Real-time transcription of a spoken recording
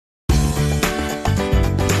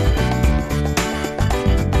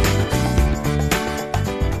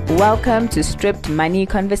Welcome to Stripped Money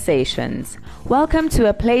Conversations. Welcome to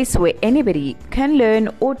a place where anybody can learn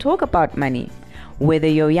or talk about money. Whether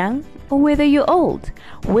you're young or whether you're old,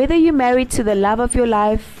 whether you're married to the love of your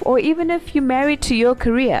life or even if you're married to your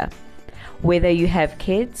career, whether you have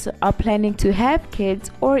kids, are planning to have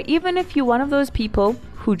kids, or even if you're one of those people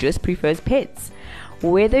who just prefers pets.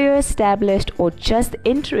 Whether you're established or just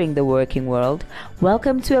entering the working world,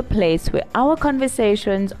 welcome to a place where our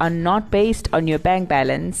conversations are not based on your bank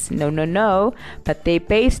balance, no, but they're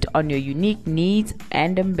based on your unique needs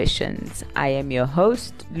and ambitions. I am your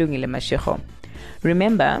host, Lungile Mashego.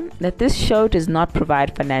 Remember that this show does not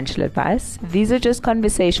provide financial advice. These are just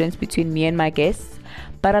conversations between me and my guests,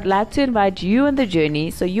 but I'd like to invite you on the journey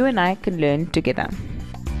so you and I can learn together.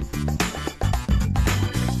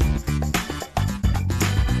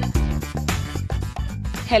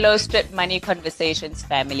 Hello, Stripped Money Conversations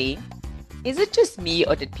family. Is it just me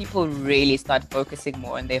or did people really start focusing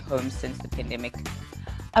more on their homes since the pandemic?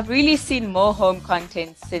 I've really seen more home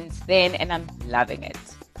content since then and I'm loving it.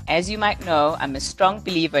 As you might know, I'm a strong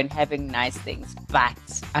believer in having nice things, but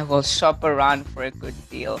I will shop around for a good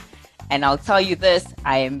deal. And I'll tell you this,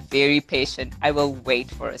 I am very patient. I will wait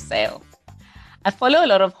for a sale. I follow a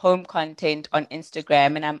lot of home content on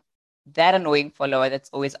Instagram and I'm that annoying follower that's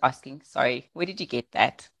always asking, sorry, where did you get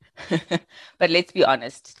that? But let's be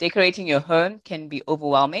honest, decorating your home can be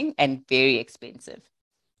overwhelming and very expensive.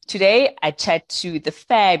 Today, I chat to the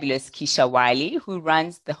fabulous Keisha Wiley, who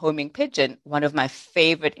runs The Homing Pigeon, one of my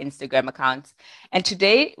favorite Instagram accounts. And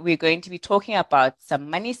today, we're going to be talking about some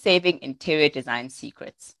money-saving interior design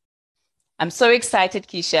secrets. I'm so excited,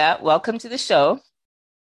 Keisha. Welcome to the show.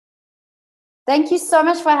 Thank you so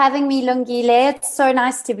much for having me, Lungile. It's so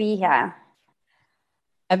nice to be here.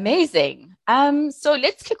 Amazing. So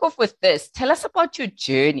let's kick off with this. Tell us about your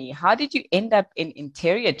journey. How did you end up in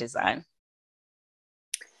interior design?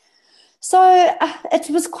 So it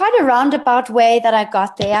was quite a roundabout way that I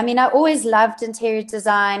got there. I mean, I always loved interior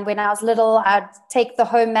design. When I was little, I'd take the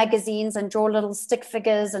home magazines and draw little stick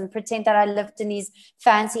figures and pretend that I lived in these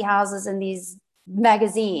fancy houses in these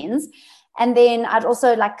magazines. And then I'd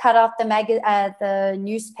also cut out the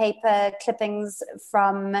newspaper clippings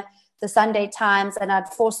from the Sunday Times, and I'd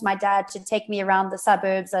force my dad to take me around the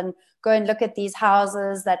suburbs and go and look at these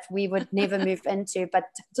houses that we would never move into, but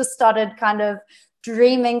just started kind of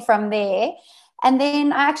dreaming from there. And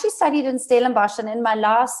then I actually studied in Stellenbosch, and in my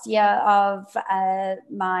last year of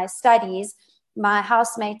my studies, my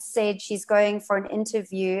housemate said she's going for an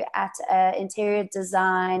interview at an interior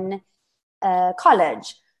design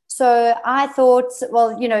college. So I thought,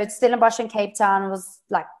 well, Stellenbosch and Cape Town was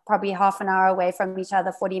probably half an hour away from each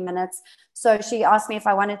other, 40 minutes. So she asked me if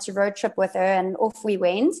I wanted to road trip with her, and off we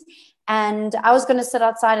went. And I was going to sit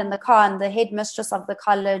outside in the car, and the headmistress of the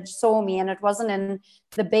college saw me, and it wasn't in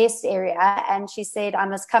the best area. And she said, I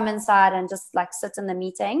must come inside and just sit in the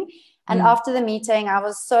meeting. And after the meeting, I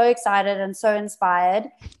was so excited and so inspired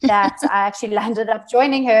that I actually landed up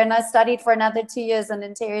joining her, and I studied for another 2 years in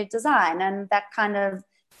interior design. And that kind of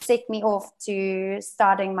set me off to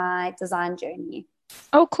starting my design journey.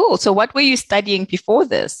 Oh, cool. So what were you studying before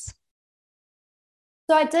this?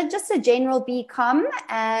 So I did just a general BCom,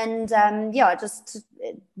 and just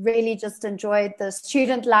really just enjoyed the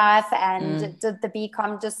student life and did the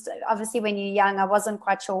BCom. Just obviously when you're young, I wasn't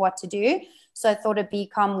quite sure what to do. So I thought a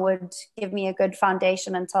BCom would give me a good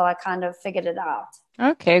foundation until I kind of figured it out.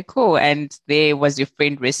 Okay, cool. And there was your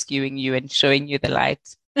friend rescuing you and showing you the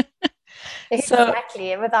light.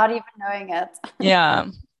 Exactly, without even knowing it. Yeah.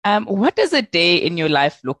 What does a day in your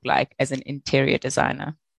life look like as an interior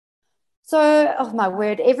designer? So, oh my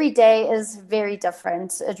word, every day is very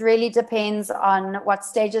different. It really depends on what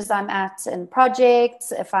stages I'm at in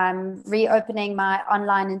projects, if I'm reopening my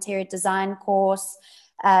online interior design course.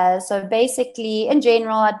 So basically, in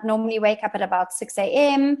general, I'd normally wake up at about 6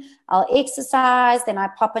 a.m. I'll exercise, then I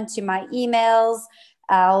pop into my emails.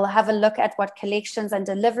 I'll have a look at what collections and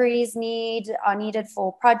deliveries are needed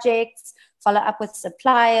for projects, follow up with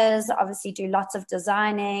suppliers, obviously do lots of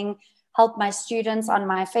designing, help my students on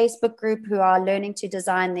my Facebook group who are learning to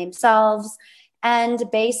design themselves. And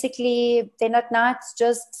basically, then at night,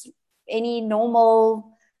 just any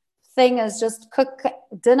normal thing is just cook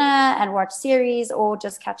dinner and watch series or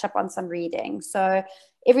just catch up on some reading. So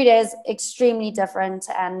every day is extremely different,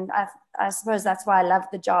 and I suppose that's why I love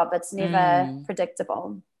the job. It's never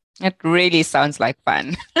predictable. It really sounds like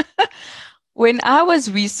fun. When I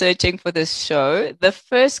was researching for this show, the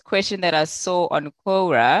first question that I saw on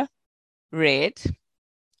Quora read,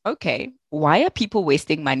 okay, why are people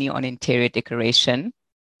wasting money on interior decoration?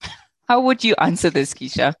 How would you answer this,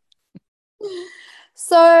 Keisha?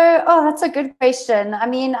 Oh, that's a good question. I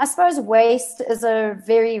mean, I suppose waste is a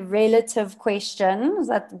very relative question,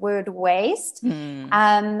 that word waste. Hmm.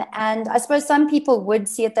 And I suppose some people would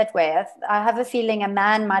see it that way. I have a feeling a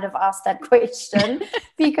man might have asked that question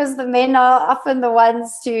because the men are often the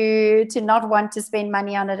ones to not want to spend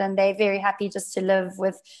money on it, and they're very happy just to live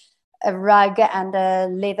with a rug and a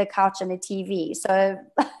leather couch and a TV. So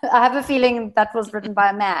I have a feeling that was written by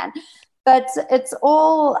a man, but it's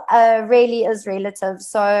all really is relative.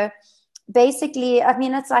 So basically, I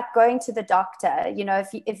mean, it's like going to the doctor.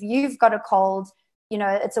 If you've got a cold,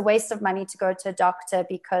 it's a waste of money to go to a doctor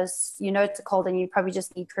because it's a cold and you probably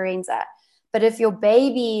just need Corenza. But if your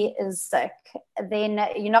baby is sick, then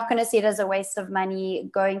you're not going to see it as a waste of money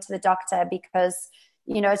going to the doctor because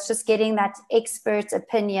it's just getting that expert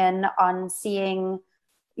opinion on seeing,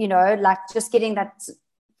 like just getting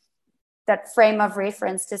that frame of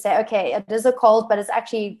reference to say, okay, it is a cold, but it's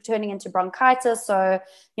actually turning into bronchitis. So,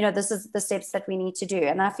 this is the steps that we need to do.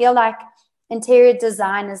 And I feel like interior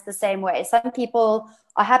design is the same way. Some people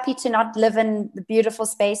are happy to not live in the beautiful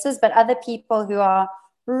spaces, but other people who are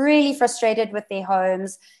really frustrated with their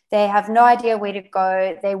homes, they have no idea where to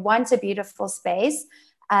go. They want a beautiful space.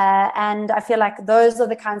 And I feel like those are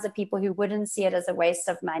the kinds of people who wouldn't see it as a waste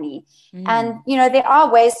of money. And, Mm. there are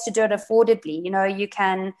ways to do it affordably. You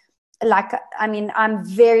can, I mean, I'm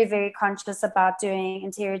very, very conscious about doing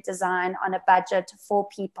interior design on a budget for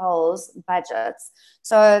people's budgets.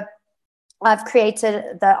 So I've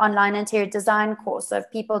created the online interior design course. So if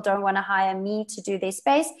people don't want to hire me to do their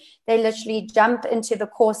space, they literally jump into the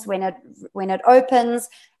course when it opens,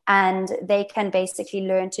 and they can basically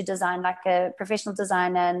learn to design like a professional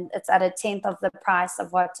designer, and it's at a tenth of the price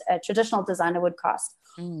of what a traditional designer would cost.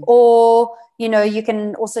 Mm. Or, you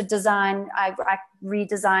can also design, I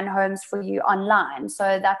redesign homes for you online.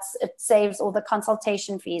 So it saves all the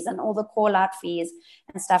consultation fees and all the call out fees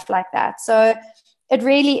and stuff like that. So it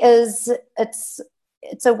really is, it's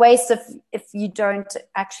a waste if you don't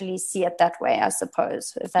actually see it that way, I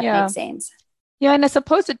suppose, if that Yeah. makes sense. Yeah, and I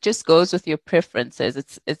suppose it just goes with your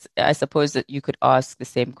preferences. I suppose that you could ask the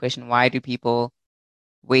same question, why do people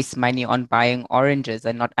waste money on buying oranges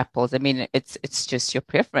and not apples? I mean, it's just your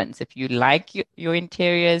preference. If you like your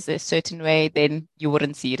interiors a certain way, then you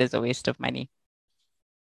wouldn't see it as a waste of money.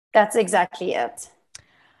 That's exactly it.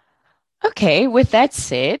 Okay, with that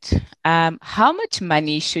said, how much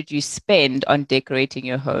money should you spend on decorating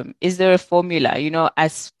your home? Is there a formula?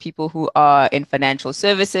 As people who are in financial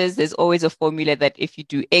services, there's always a formula that if you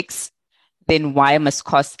do X, then Y must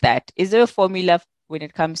cost that. Is there a formula when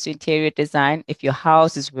it comes to interior design? If your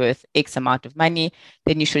house is worth X amount of money,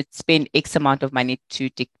 then you should spend X amount of money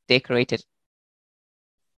to decorate it.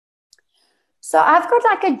 So I've got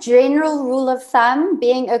like a general rule of thumb,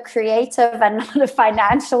 being a creative and not a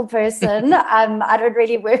financial person. I don't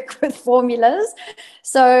really work with formulas.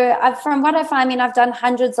 So from what I find, I mean, I've done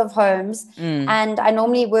hundreds of homes, Mm, and I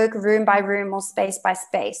normally work room by room or space by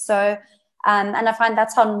space. So, and I find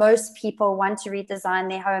that's how most people want to redesign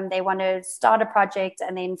their home. They want to start a project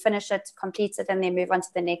and then finish it, complete it, and then move on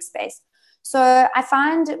to the next space. So I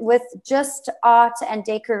find with just art and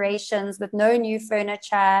decorations, with no new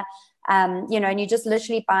furniture, and you're just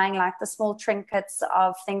literally buying like the small trinkets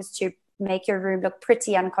of things to make your room look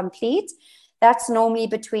pretty and complete. That's normally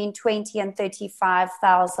between 20 and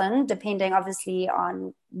 35,000, depending obviously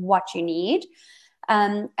on what you need.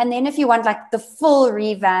 And then if you want like the full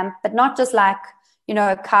revamp, but not just like,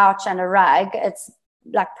 a couch and a rug, it's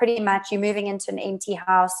like pretty much you're moving into an empty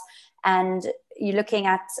house and you're looking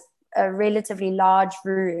at a relatively large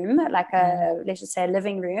room, like mm. let's just say a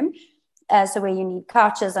living room. So where you need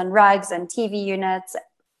couches and rugs and TV units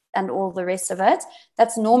and all the rest of it.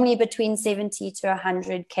 That's normally between 70 to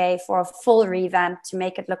 100K for a full revamp to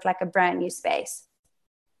make it look like a brand new space.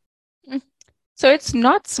 Mm. So it's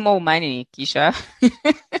not small money, Keisha.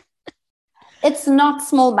 It's not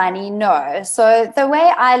small money, no. So the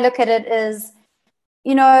way I look at it is,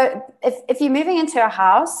 if you're moving into a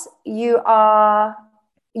house, you're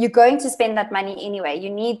going to spend that money anyway.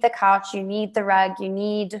 You need the couch, you need the rug, you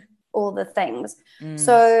need all the things. Mm,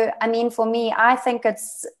 So, I mean, for me, I think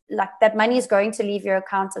it's like that money is going to leave your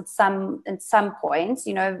account at some point,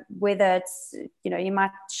 whether it's, you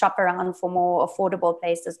might shop around for more affordable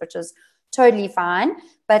places, which is totally fine.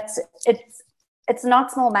 But it's not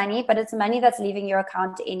small money, but it's money that's leaving your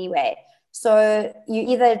account anyway. So you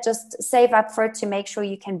either just save up for it to make sure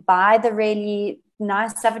you can buy the really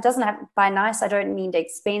nice stuff. It doesn't have by nice, I don't mean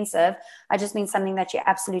expensive. I just mean something that you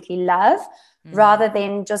absolutely love, mm, rather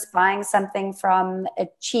than just buying something from a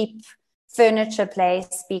cheap furniture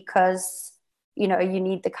place because you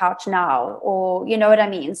need the couch now, or you know what I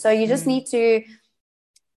mean. So you just mm. need to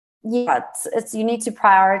yeah, it's you need to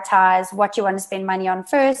prioritize what you want to spend money on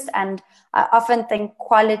first. And I often think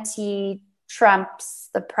quality trumps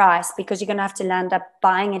the price, because you're going to have to land up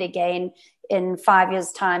buying it again in 5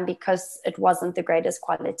 years' time because it wasn't the greatest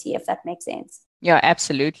quality, if that makes sense. Yeah,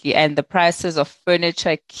 absolutely. And the prices of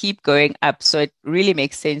furniture keep going up. So it really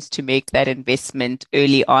makes sense to make that investment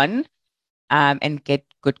early on, and get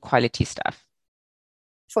good quality stuff.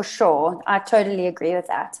 For sure. I totally agree with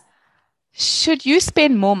that. Should you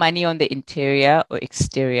spend more money on the interior or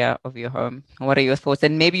exterior of your home? What are your thoughts?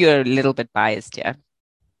 And maybe you're a little bit biased here.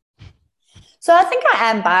 So I think I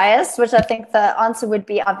am biased, which I think the answer would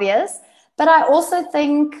be obvious. But I also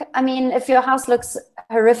think, I mean, if your house looks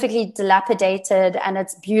horrifically dilapidated and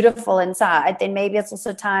it's beautiful inside, then maybe it's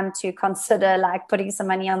also time to consider like putting some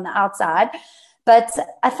money on the outside. But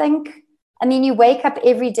I think, I mean, you wake up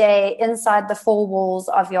every day inside the four walls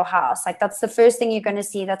of your house. Like that's the first thing you're going to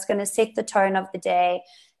see. That's going to set the tone of the day.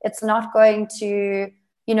 It's not going to,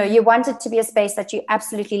 you want it to be a space that you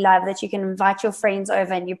absolutely love, that you can invite your friends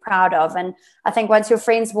over and you're proud of. And I think once your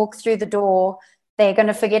friends walk through the door, they're going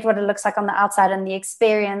to forget what it looks like on the outside, and the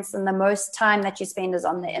experience and the most time that you spend is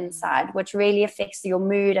on the inside, which really affects your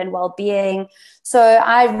mood and well-being. So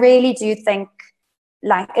I really do think,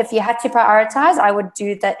 like, if you had to prioritize, I would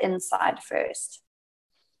do the inside first.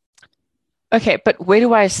 Okay, but where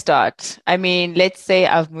do I start? I mean, let's say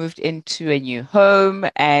I've moved into a new home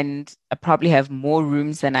and I probably have more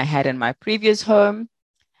rooms than I had in my previous home.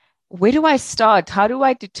 Where do I start? How do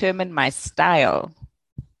I determine my style?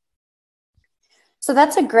 So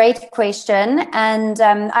that's a great question. And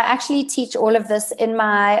I actually teach all of this in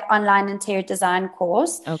my online interior design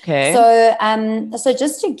course. Okay. So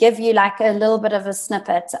just to give you like a little bit of a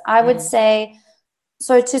snippet, I would Mm, say,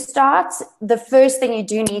 so to start, the first thing you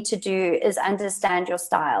do need to do is understand your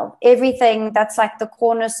style. Everything that's like the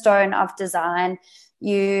cornerstone of design.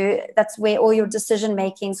 That's where all your decision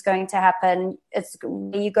making is going to happen. It's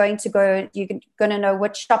where you're going to go. You're going to know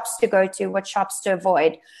which shops to go to, what shops to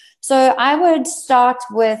avoid. So I would start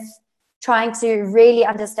with trying to really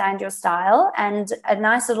understand your style. And a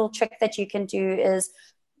nice little trick that you can do is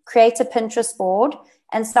create a Pinterest board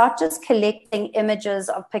and start just collecting images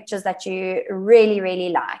of pictures that you really, really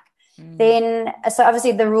like. mm, Then, so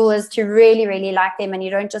obviously the rule is to really, really like them, and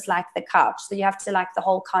you don't just like the couch. So you have to like the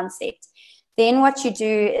whole concept. Then what you do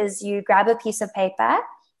is you grab a piece of paper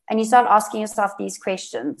and you start asking yourself these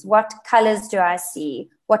questions. What colors do I see?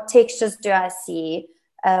 What textures do I see?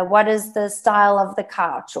 What is the style of the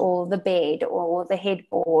couch or the bed or the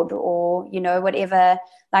headboard, or whatever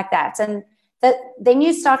like that. And then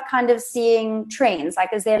you start kind of seeing trends,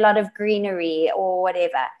 like is there a lot of greenery or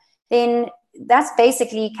whatever. Then that's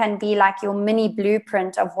basically can be like your mini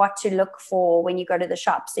blueprint of what to look for when you go to the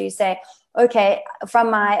shop. So you say, okay,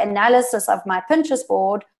 from my analysis of my Pinterest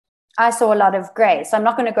board, I saw a lot of gray. So I'm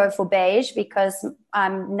not going to go for beige, because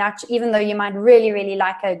I'm not, even though you might really, really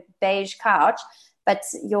like a beige couch, but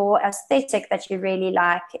your aesthetic that you really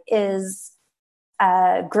like is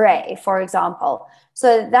gray, for example.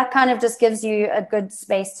 So that kind of just gives you a good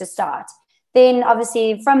space to start. Then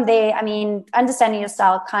obviously from there, I mean, understanding your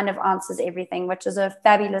style kind of answers everything, which is a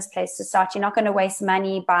fabulous place to start. You're not going to waste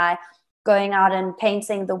money by going out and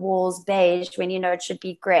painting the walls beige when you know it should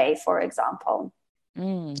be gray, for example.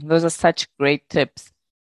 those are such great tips.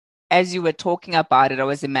 As you were talking about it, I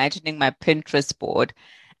was imagining my Pinterest board,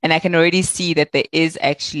 and I can already see that there is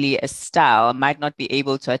actually a style. I might not be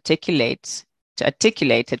able to articulate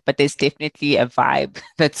it, but there's definitely a vibe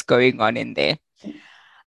that's going on in there.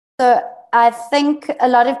 So I think a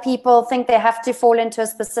lot of people think they have to fall into a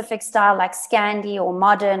specific style like Scandi or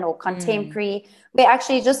modern or Mm, contemporary. We're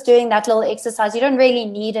actually just doing that little exercise. You don't really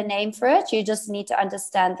need a name for it. You just need to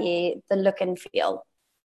understand the look and feel.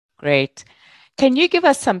 great. Can you give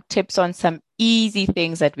us some tips on some easy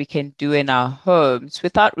things that we can do in our homes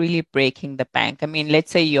without really breaking the bank? I mean,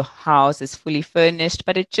 let's say your house is fully furnished,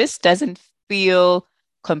 but it just doesn't feel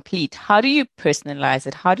complete. How do you personalize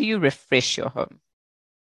it? How do you refresh your home?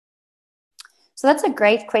 So that's a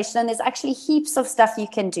great question. There's actually heaps of stuff you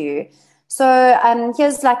can do. So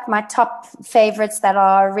here's like my top favorites that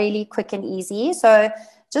are really quick and easy. So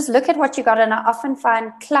just look at what you got. And I often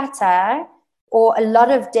find clutter or a lot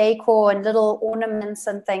of decor and little ornaments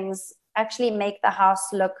and things actually make the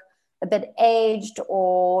house look a bit aged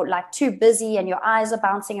or like too busy and your eyes are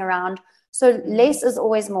bouncing around. So Mm, less is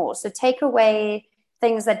always more. So take away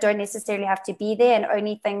things that don't necessarily have to be there and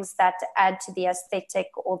only things that add to the aesthetic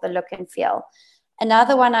or the look and feel.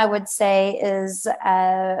 Another one I would say is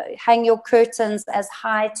hang your curtains as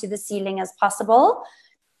high to the ceiling as possible.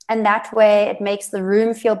 And that way it makes the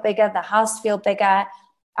room feel bigger, the house feel bigger.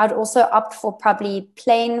 I'd also opt for probably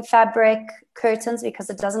plain fabric curtains because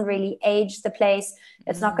it doesn't really age the place.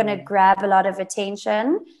 It's not going to grab a lot of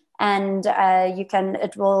attention, and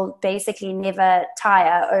it will basically never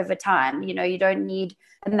tire over time. You don't need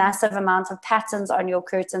a massive amount of patterns on your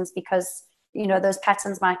curtains because, those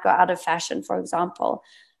patterns might go out of fashion, for example.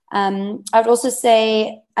 I'd also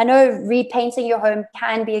say, I know repainting your home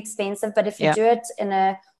can be expensive, but if you do it in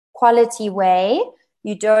a quality way,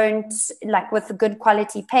 you don't like with good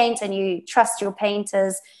quality paint and you trust your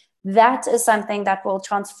painters, that is something that will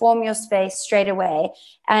transform your space straight away.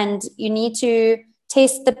 And you need to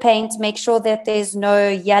test the paint, make sure that there's no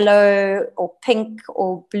yellow or pink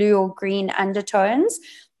or blue or green undertones,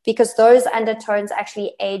 because those undertones actually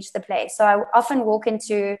age the place. So I often walk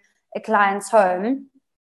into a client's home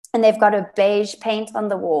and they've got a beige paint on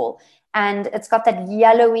the wall, and it's got that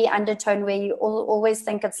yellowy undertone where you always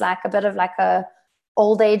think it's like a bit of like a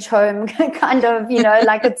old age home kind of,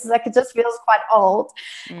 like it's like it just feels quite old.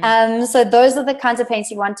 So those are the kinds of paints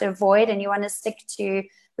you want to avoid, and you want to stick to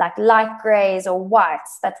like light grays or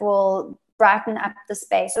whites that will brighten up the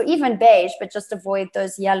space, or even beige, but just avoid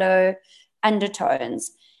those yellow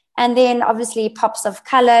undertones. And then obviously pops of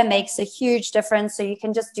color makes a huge difference. So you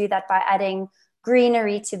can just do that by adding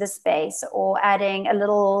greenery to the space, or adding a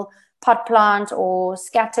little pot plant or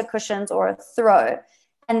scatter cushions or a throw.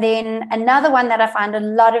 And then another one that I find a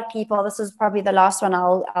lot of people, this is probably the last one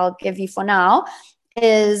I'll give you for now,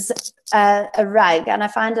 is a rug. And I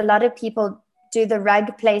find a lot of people do the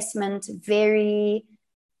rug placement very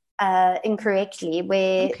incorrectly,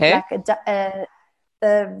 where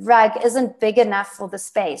the rug isn't big enough for the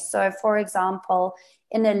space. So for example,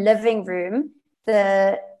 in a living room,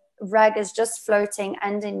 the rug is just floating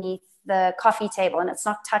underneath the coffee table and it's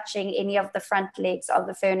not touching any of the front legs of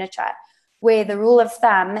the furniture, where the rule of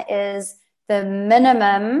thumb is the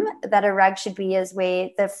minimum that a rug should be is where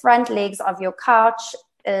the front legs of your couch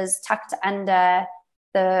is tucked under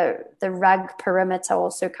the rug perimeter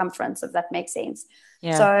or circumference, if that makes sense.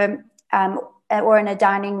 So or in a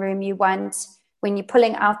dining room, you want, when you're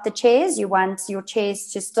pulling out the chairs, you want your chairs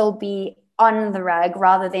to still be on the rug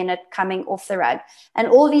rather than it coming off the rug. And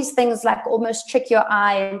all these things like almost trick your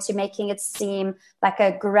eye into making it seem like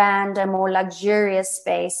a grander, more luxurious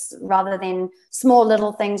space, rather than small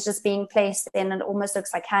little things just being placed in. It almost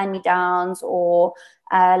looks like hand-me-downs, or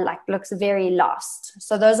like looks very lost.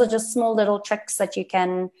 So those are just small little tricks that you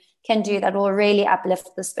can do that will really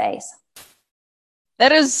uplift the space.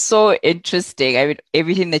 That is so interesting. I mean,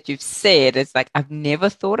 everything that you've said, it's like I've never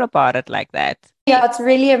thought about it like that. Yeah, it's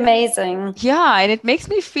really amazing. Yeah, and it makes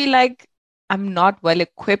me feel like I'm not well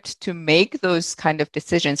equipped to make those kind of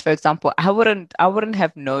decisions. For example, I wouldn't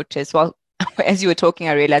have noticed. Well, as you were talking,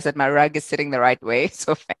 I realized that my rug is sitting the right way.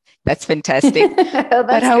 So that's fantastic.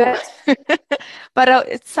 That's good.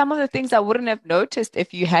 But some of the things I wouldn't have noticed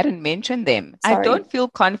if you hadn't mentioned them. Sorry. I don't feel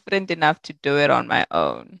confident enough to do it on my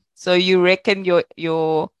own. So you reckon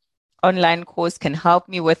your online course can help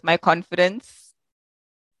me with my confidence?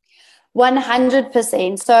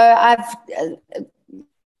 100%. So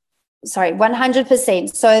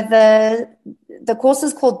 100%. So the course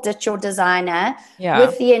is called Ditch Your Designer,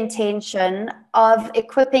 with the intention of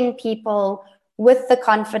equipping people with the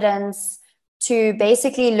confidence to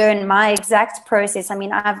basically learn my exact process. I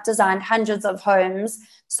mean, I've designed hundreds of homes,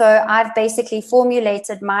 so I've basically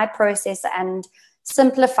formulated my process and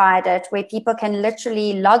simplified it, where people can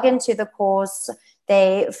literally log into the course,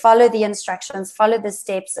 they follow the instructions, follow the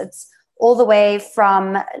steps. It's all the way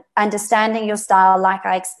from understanding your style, like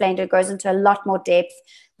I explained, it goes into a lot more depth.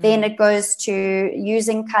 Then it goes to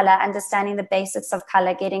using color, understanding the basics of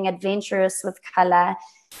color, getting adventurous with color,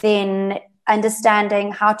 then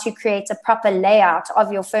understanding how to create a proper layout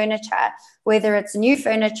of your furniture, whether it's new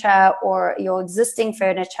furniture or your existing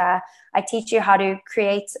furniture. I teach you how to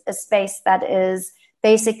create a space that is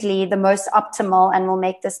basically the most optimal and will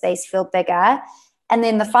make the space feel bigger. And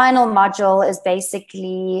then the final module is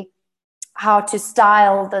basically how to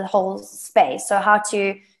style the whole space. So how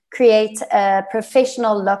to create a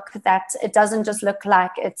professional look that it doesn't just look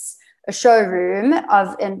like it's a showroom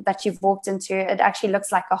that you've walked into. It actually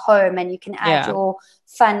looks like a home, and you can add your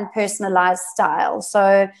fun personalized style.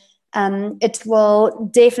 So it will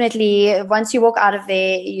definitely, once you walk out of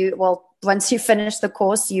there, once you finish the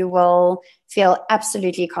course, you will feel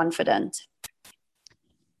absolutely confident.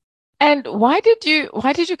 And why did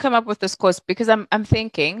you come up with this course? Because I'm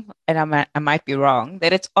thinking, and I might be wrong,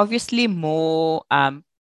 that it's obviously more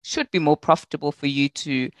should be more profitable for you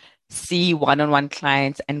to see one-on-one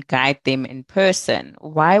clients and guide them in person.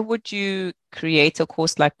 Why would you create a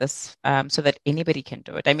course like this so that anybody can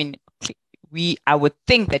do it? I mean, I would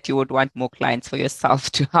think that you would want more clients for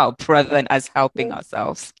yourself to help rather than us helping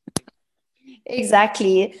ourselves.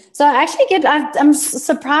 Exactly. So I actually I'm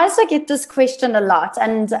surprised I get this question a lot.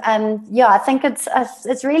 And yeah, I think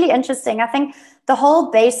it's really interesting. I think the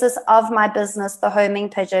whole basis of my business, the Homing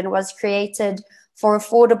Pigeon, was created for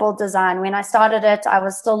affordable design. When I started it, I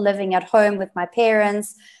was still living at home with my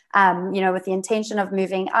parents, with the intention of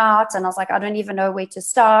moving out. And I was like, I don't even know where to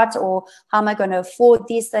start or how am I going to afford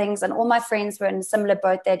these things? And all my friends were in a similar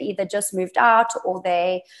boat. They'd either just moved out or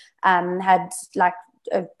they had like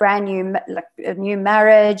a brand new, like a new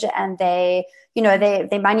marriage, and their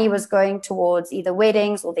money was going towards either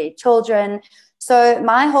weddings or their children. So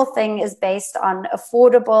my whole thing is based on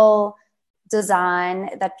affordable design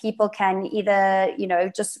that people can either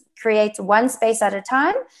just create one space at a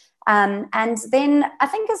time, and then I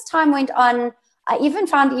think as time went on, I even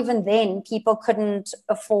found even then people couldn't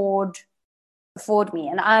afford me,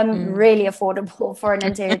 and I'm really affordable for an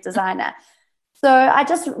interior designer. So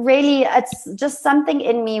it's just something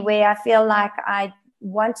in me where I feel like I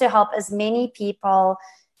want to help as many people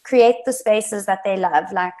create the spaces that they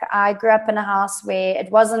love. Like I grew up in a house where it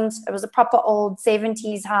was a proper old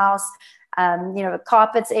 70s house, with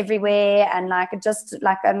carpets everywhere. And I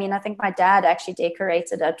think my dad actually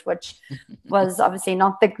decorated it, which was obviously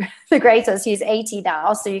not the greatest. He's 80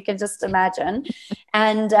 now, so you can just imagine.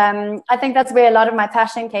 And I think that's where a lot of my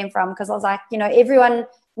passion came from, because I was like, everyone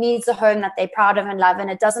needs a home that they're proud of and love. And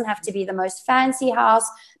it doesn't have to be the most fancy house,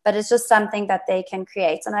 but it's just something that they can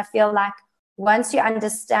create. And I feel like once you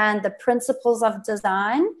understand the principles of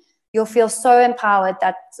design, you'll feel so empowered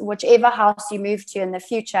that whichever house you move to in the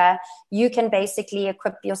future, you can basically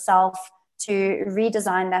equip yourself to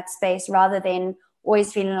redesign that space rather than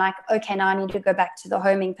always feeling like, okay, now I need to go back to the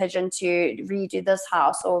Homing Pigeon to redo this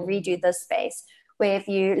house or redo this space. Where if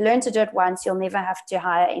you learn to do it once, you'll never have to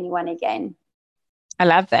hire anyone again. I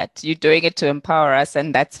love that. You're doing it to empower us,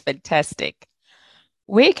 and that's fantastic.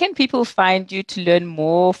 Where can people find you to learn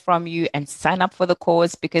more from you and sign up for the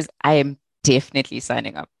course? Because I am definitely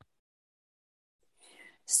signing up.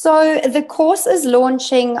 So the course is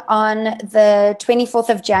launching on the 24th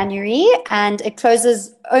of January, and it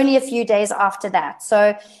closes only a few days after that.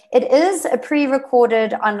 So it is a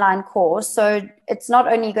pre-recorded online course. So it's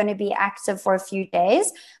not only going to be active for a few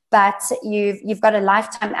days, but you've got a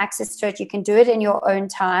lifetime access to it. You can do it in your own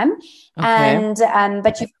time. Okay.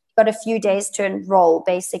 But you've got a few days to enroll,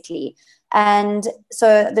 basically. And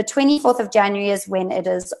so the 24th of January is when it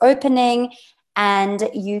is opening. And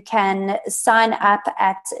you can sign up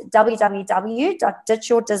at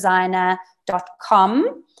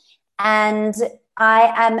www.ditchyourdesigner.com. And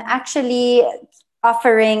I am actually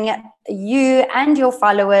offering you and your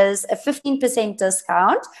followers a 15%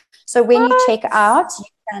 discount. So when you check out, you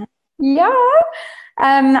can,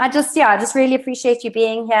 I just really appreciate you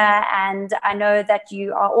being here. And I know that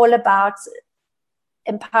you are all about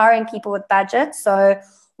empowering people with budget. So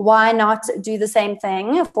why not do the same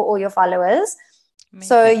thing for all your followers? Amazing.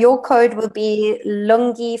 So your code will be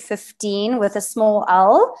Lungi15 with a small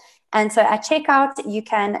L. And so at checkout, you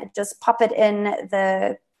can just pop it in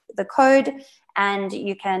the code and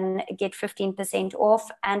you can get 15% off.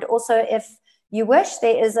 And also, if you wish,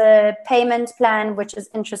 there is a payment plan which is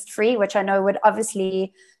interest-free, which I know would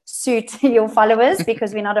obviously suit your followers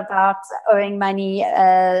because we're not about owing money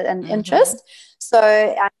and interest.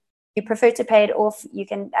 So you prefer to pay it off, you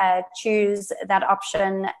can choose that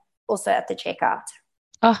option also at the checkout.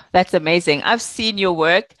 Oh, that's amazing. I've seen your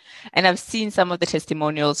work and I've seen some of the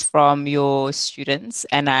testimonials from your students,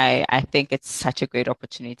 and I think it's such a great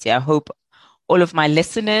opportunity. I hope all of my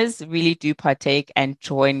listeners really do partake and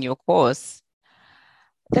join your course.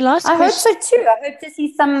 I hope so too. I hope to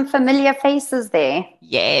see some familiar faces there.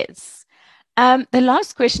 Yes. The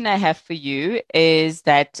last question I have for you is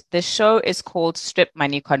that the show is called Strip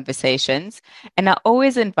Money Conversations, and I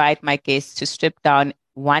always invite my guests to strip down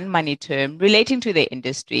one money term relating to their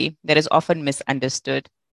industry that is often misunderstood.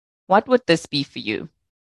 What would this be for you?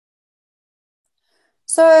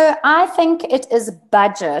 So I think it is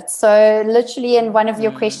budget. So literally in one of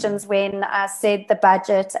your questions, when I said the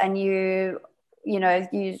budget, and you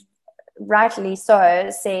rightly so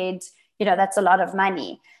said, that's a lot of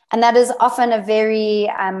money. And that is often a very,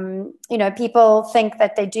 people think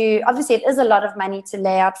that they do. Obviously, it is a lot of money to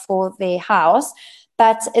lay out for their house,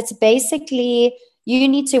 but it's basically, you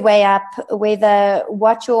need to weigh up whether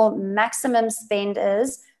what your maximum spend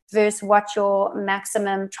is versus what your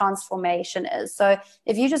maximum transformation is. So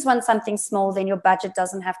if you just want something small, then your budget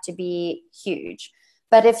doesn't have to be huge.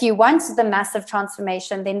 But if you want the massive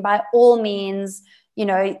transformation, then by all means,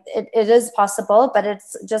 it is possible, but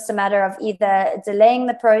it's just a matter of either delaying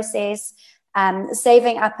the process,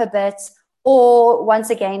 saving up a bit, or once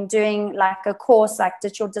again doing like a course like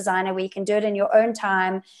Digital Designer where you can do it in your own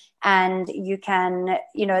time, and you can,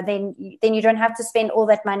 then you don't have to spend all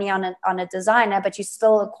that money on a designer, but you're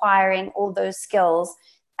still acquiring all those skills,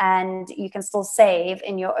 and you can still save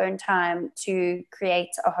in your own time to create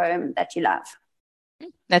a home that you love.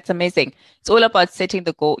 That's amazing. It's all about setting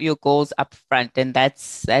your goals up front, and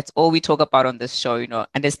that's all we talk about on this show,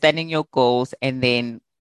 understanding your goals and then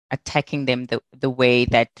attacking them the way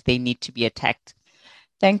that they need to be attacked.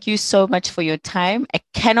 Thank you so much for your time. I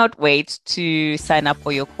cannot wait to sign up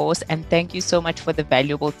for your course, and thank you so much for the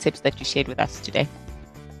valuable tips that you shared with us today.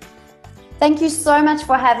 Thank you so much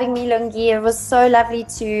for having me, Lungi. It was so lovely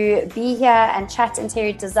to be here and chat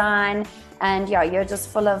interior design. And you're just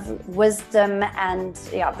full of wisdom and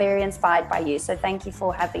very inspired by you. So thank you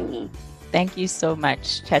for having me. Thank you so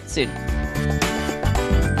much. Chat soon.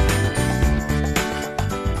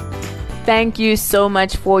 Thank you so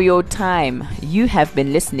much for your time. You have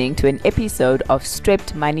been listening to an episode of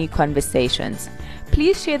Stripped Money Conversations.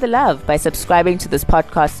 Please share the love by subscribing to this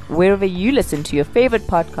podcast wherever you listen to your favorite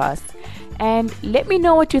podcasts. And let me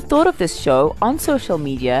know what you thought of this show on social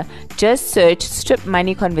media. Just search Stripped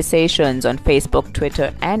Money Conversations on Facebook,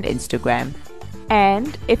 Twitter, and Instagram.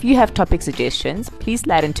 And if you have topic suggestions, please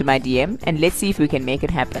slide into my DM and let's see if we can make it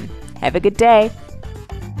happen. Have a good day.